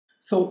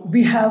So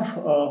we have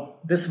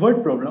this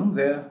word problem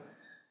where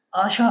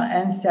Asha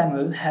and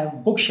Samuel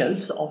have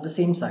bookshelves of the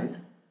same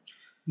size.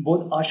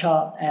 Both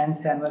Asha and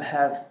Samuel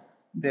have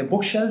their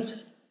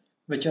bookshelves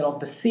which are of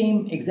the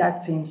same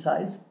exact same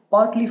size,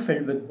 partly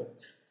filled with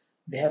books.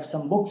 They have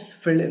some books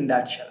filled in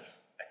that shelf,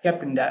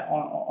 kept in that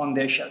on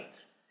their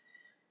shelves.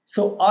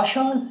 So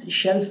Asha's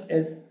shelf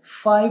is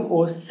 5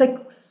 or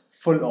 6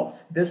 full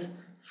of.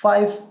 This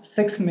 5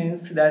 6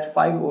 means that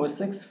 5 or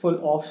 6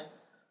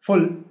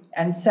 full,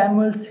 and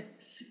Samuel's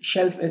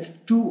shelf is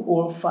 2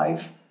 or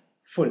 5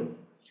 full.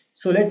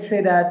 So let's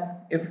say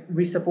that if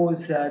we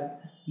suppose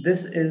that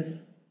this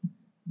is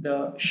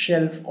the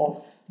shelf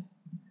of,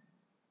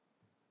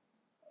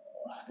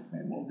 let me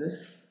remove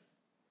this.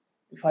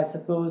 If I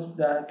suppose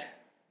that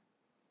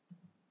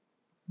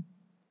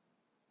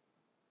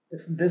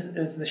if this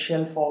is the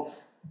shelf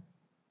of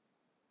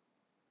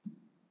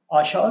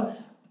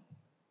Asha's,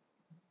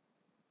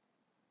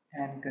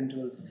 and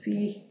Control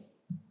C,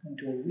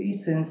 Control V,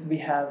 since we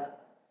have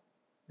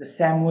the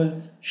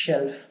Samuel's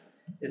shelf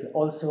is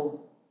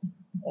also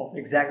of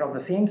the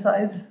same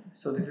size,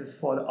 so this is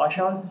for the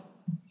Asha's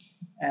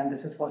and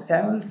this is for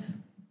Samuel's,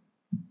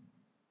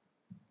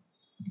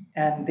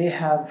 and they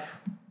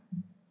have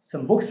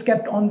some books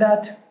kept on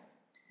that.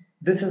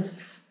 This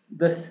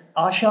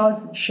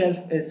Asha's shelf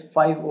is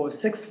 5 or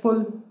 6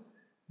 full.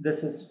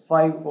 This is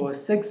 5 or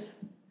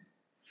 6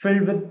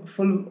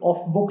 full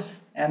of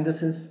books, and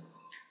this is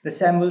the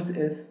Samuel's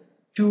is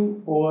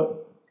 2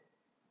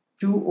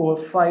 or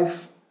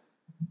 5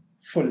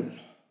 full.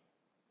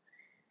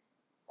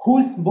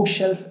 Whose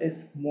bookshelf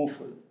is more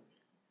full?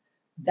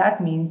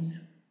 That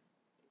means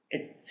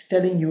it's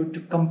telling you to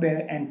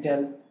compare and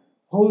tell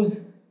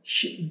whose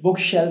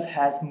bookshelf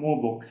has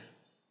more books.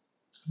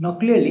 Now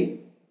clearly,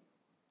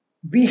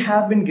 we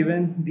have been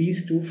given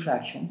these two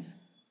fractions.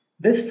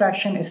 This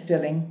fraction is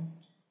telling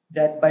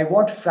that by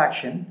what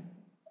fraction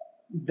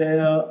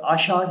the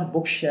Asha's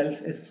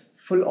bookshelf is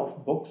full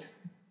of books,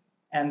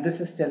 and this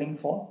is telling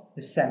for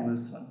the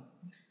Samuel's one.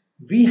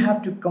 We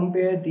have to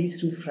compare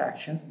these two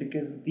fractions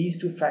because these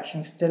two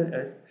fractions tell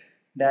us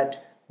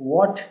that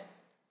what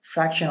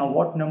fraction or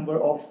what number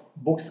of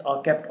books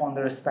are kept on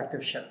the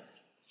respective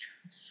shelves.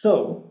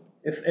 So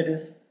if it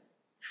is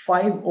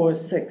 5 or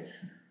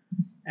 6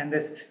 and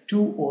this is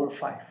 2 or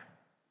 5,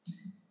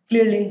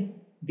 clearly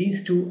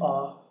these two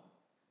are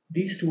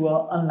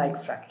unlike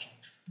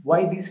fractions.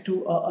 Why these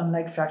two are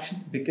unlike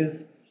fractions?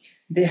 Because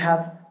they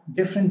have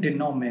different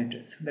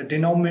denominators. The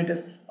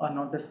denominators are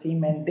not the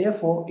same, and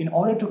therefore in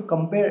order to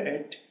compare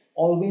it,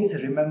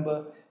 always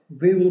remember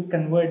we will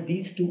convert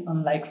these two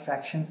unlike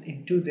fractions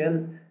into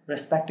their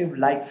respective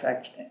like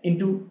fraction,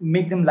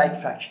 make them like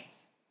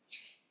fractions.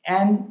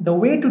 And the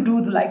way to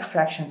do the like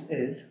fractions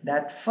is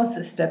that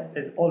first step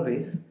is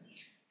always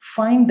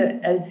find the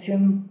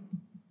LCM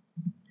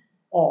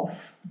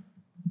of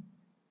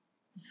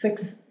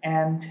 6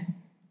 and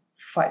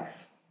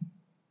 5.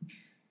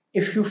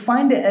 If you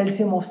find the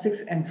LCM of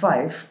 6 and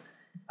 5,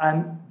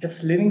 I'm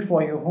just leaving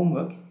for your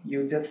homework.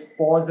 You just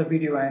pause the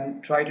video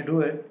and try to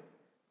do it.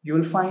 You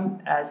will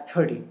find as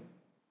 30.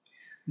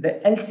 The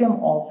LCM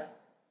of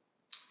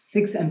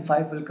 6 and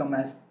 5 will come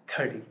as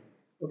 30.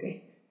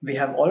 Okay. We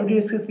have already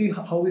discussed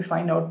how we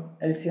find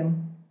out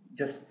LCM.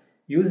 Just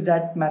use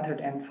that method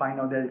and find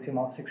out the LCM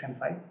of 6 and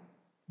 5.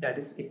 That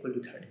is equal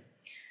to 30.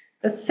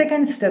 The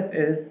second step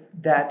is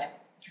that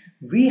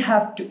we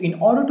have to, in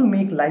order to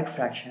make like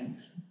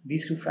fractions,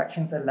 these two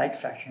fractions are like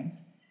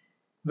fractions,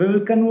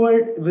 we'll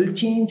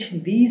change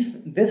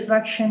this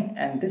fraction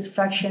and this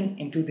fraction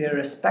into their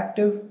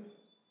respective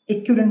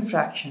equivalent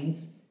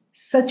fractions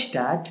such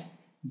that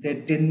their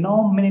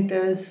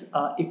denominators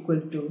are equal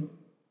to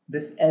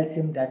this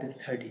LCM, that is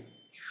 30.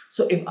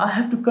 So if I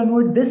have to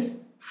convert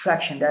this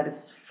fraction, that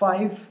is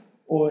 5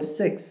 or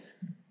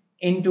 6,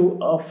 into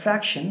a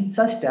fraction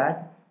such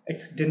that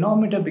its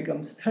denominator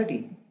becomes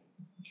 30,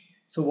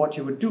 so what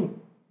you would do?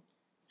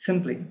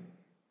 Simply,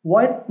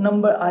 what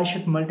number I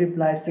should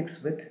multiply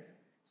 6 with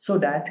so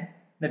that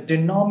the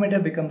denominator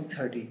becomes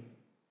 30?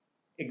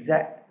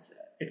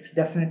 It's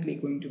definitely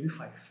going to be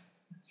 5.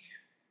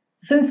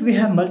 Since we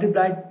have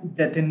multiplied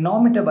the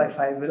denominator by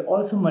 5, we'll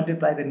also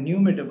multiply the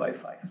numerator by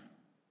 5.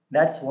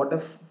 That's what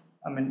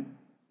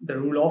the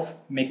rule of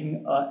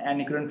making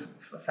an equivalent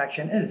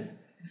fraction is.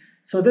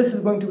 So this is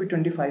going to be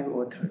 25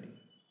 over 30.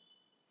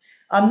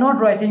 I'm not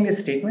writing the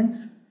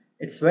statements.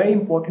 It's very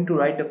important to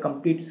write the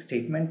complete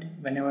statement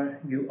whenever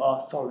you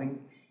are solving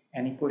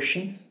any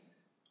questions,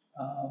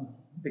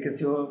 because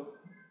your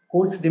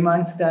course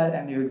demands that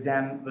and your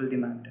exam will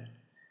demand it.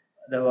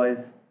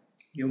 Otherwise,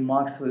 your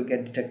marks will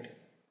get deducted.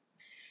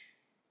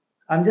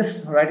 I'm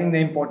just writing the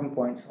important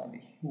points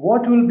only.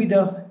 What will be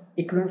the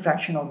equivalent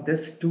fraction of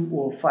this 2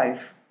 over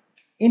 5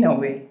 in a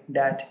way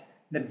that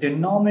the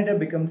denominator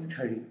becomes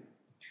 30?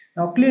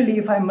 Now clearly,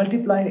 if I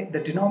multiply the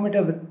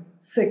denominator with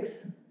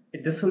 6,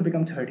 this will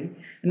become 30. And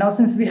now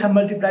since we have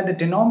multiplied the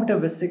denominator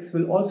with 6,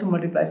 we'll also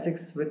multiply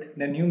 6 with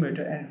the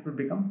numerator and it will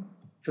become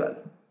 12.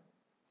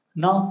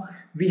 Now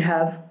we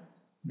have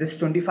this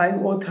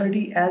 25 over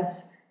 30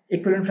 as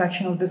equivalent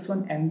fraction of this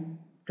one, and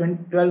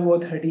 12 over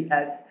 30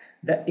 as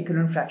the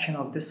equivalent fraction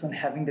of this one,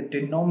 having the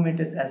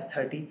denominators as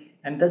 30,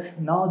 and thus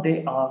now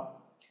they are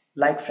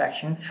like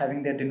fractions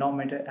having their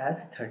denominator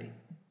as 30.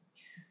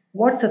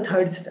 What's the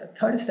third step?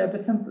 Third step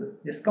is simple.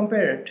 Just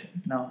compare it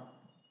now.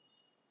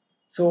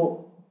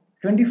 So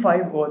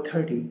 25 over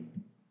 30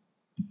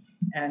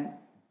 and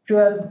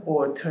 12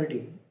 over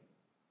 30.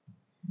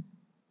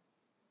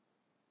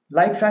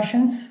 Like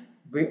fractions,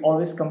 we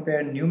always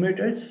compare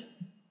numerators.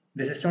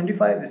 This is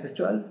 25, this is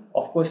 12.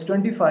 Of course,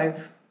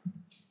 25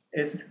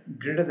 is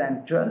greater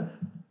than 12.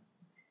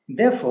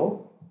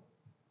 Therefore,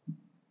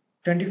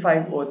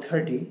 25 over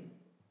 30,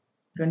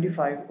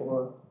 25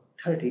 over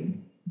 30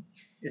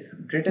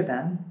 is greater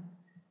than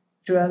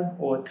 12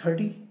 over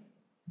 30.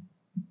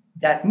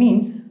 That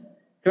means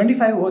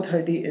 25 over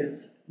 30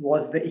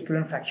 was the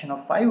equivalent fraction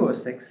of 5 over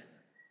 6.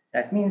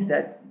 That means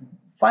that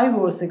 5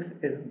 over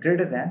 6 is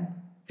greater than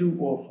 2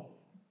 over 5.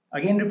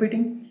 Again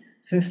repeating,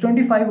 since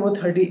 25 over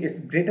 30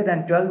 is greater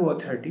than 12 over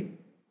 30,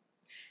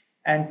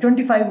 and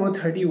 25 over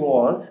 30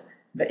 was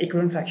the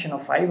equivalent fraction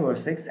of 5 over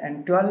 6,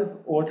 and 12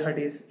 over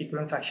 30 is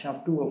equivalent fraction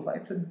of 2 over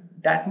 5. So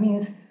that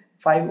means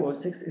 5 over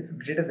 6 is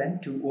greater than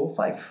 2 over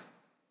 5.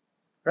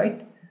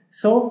 Right?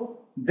 So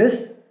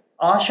this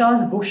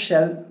Asha's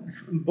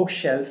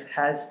bookshelf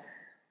has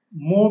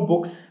more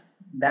books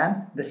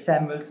than the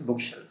Samuel's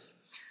bookshelves.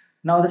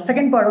 Now the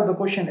second part of the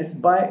question is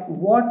by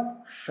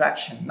what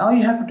fraction? Now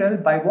you have to tell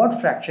by what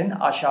fraction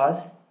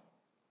Asha's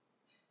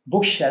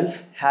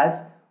bookshelf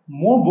has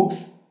more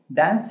books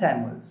than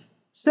Samuel's.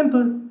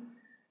 Simple.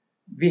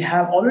 We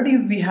have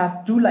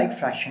two like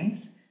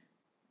fractions,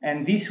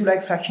 and these two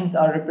like fractions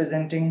are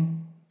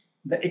representing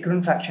the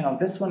equivalent fraction of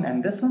this one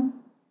and this one.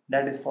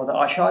 That is for the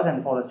Asha's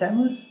and for the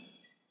Samuel's.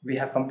 We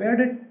have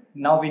compared it.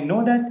 Now we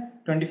know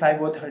that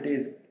 25 over 30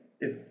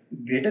 is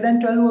greater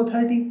than 12 over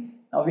 30.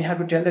 Now we have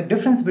to tell the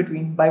difference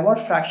between by what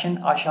fraction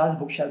Asha's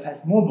bookshelf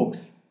has more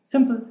books.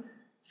 Simple.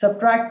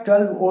 Subtract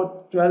 12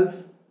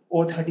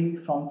 over 30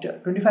 from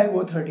 25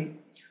 over 30.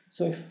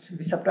 So if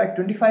we subtract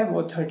 25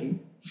 over 30,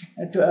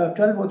 12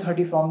 over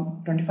 30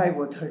 from 25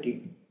 over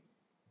 30.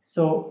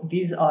 So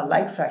these are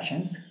like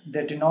fractions.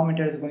 The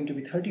denominator is going to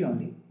be 30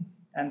 only.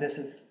 And this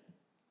is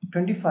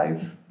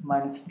 25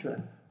 minus 12,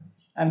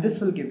 and this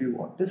will give you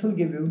what? This will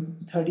give you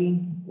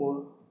 13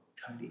 over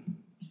 30.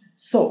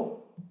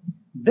 So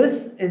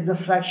this is the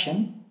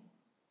fraction.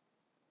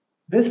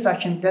 This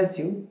fraction tells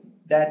you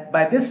that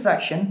by this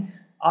fraction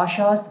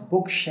Asha's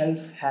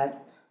bookshelf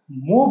has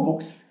more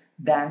books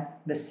than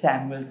the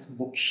Samuel's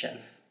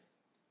bookshelf.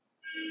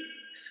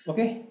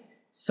 Okay,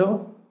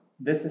 so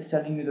this is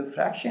telling you the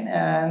fraction,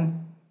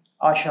 and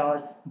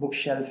Asha's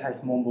bookshelf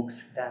has more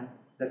books than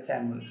the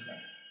Samuel's one.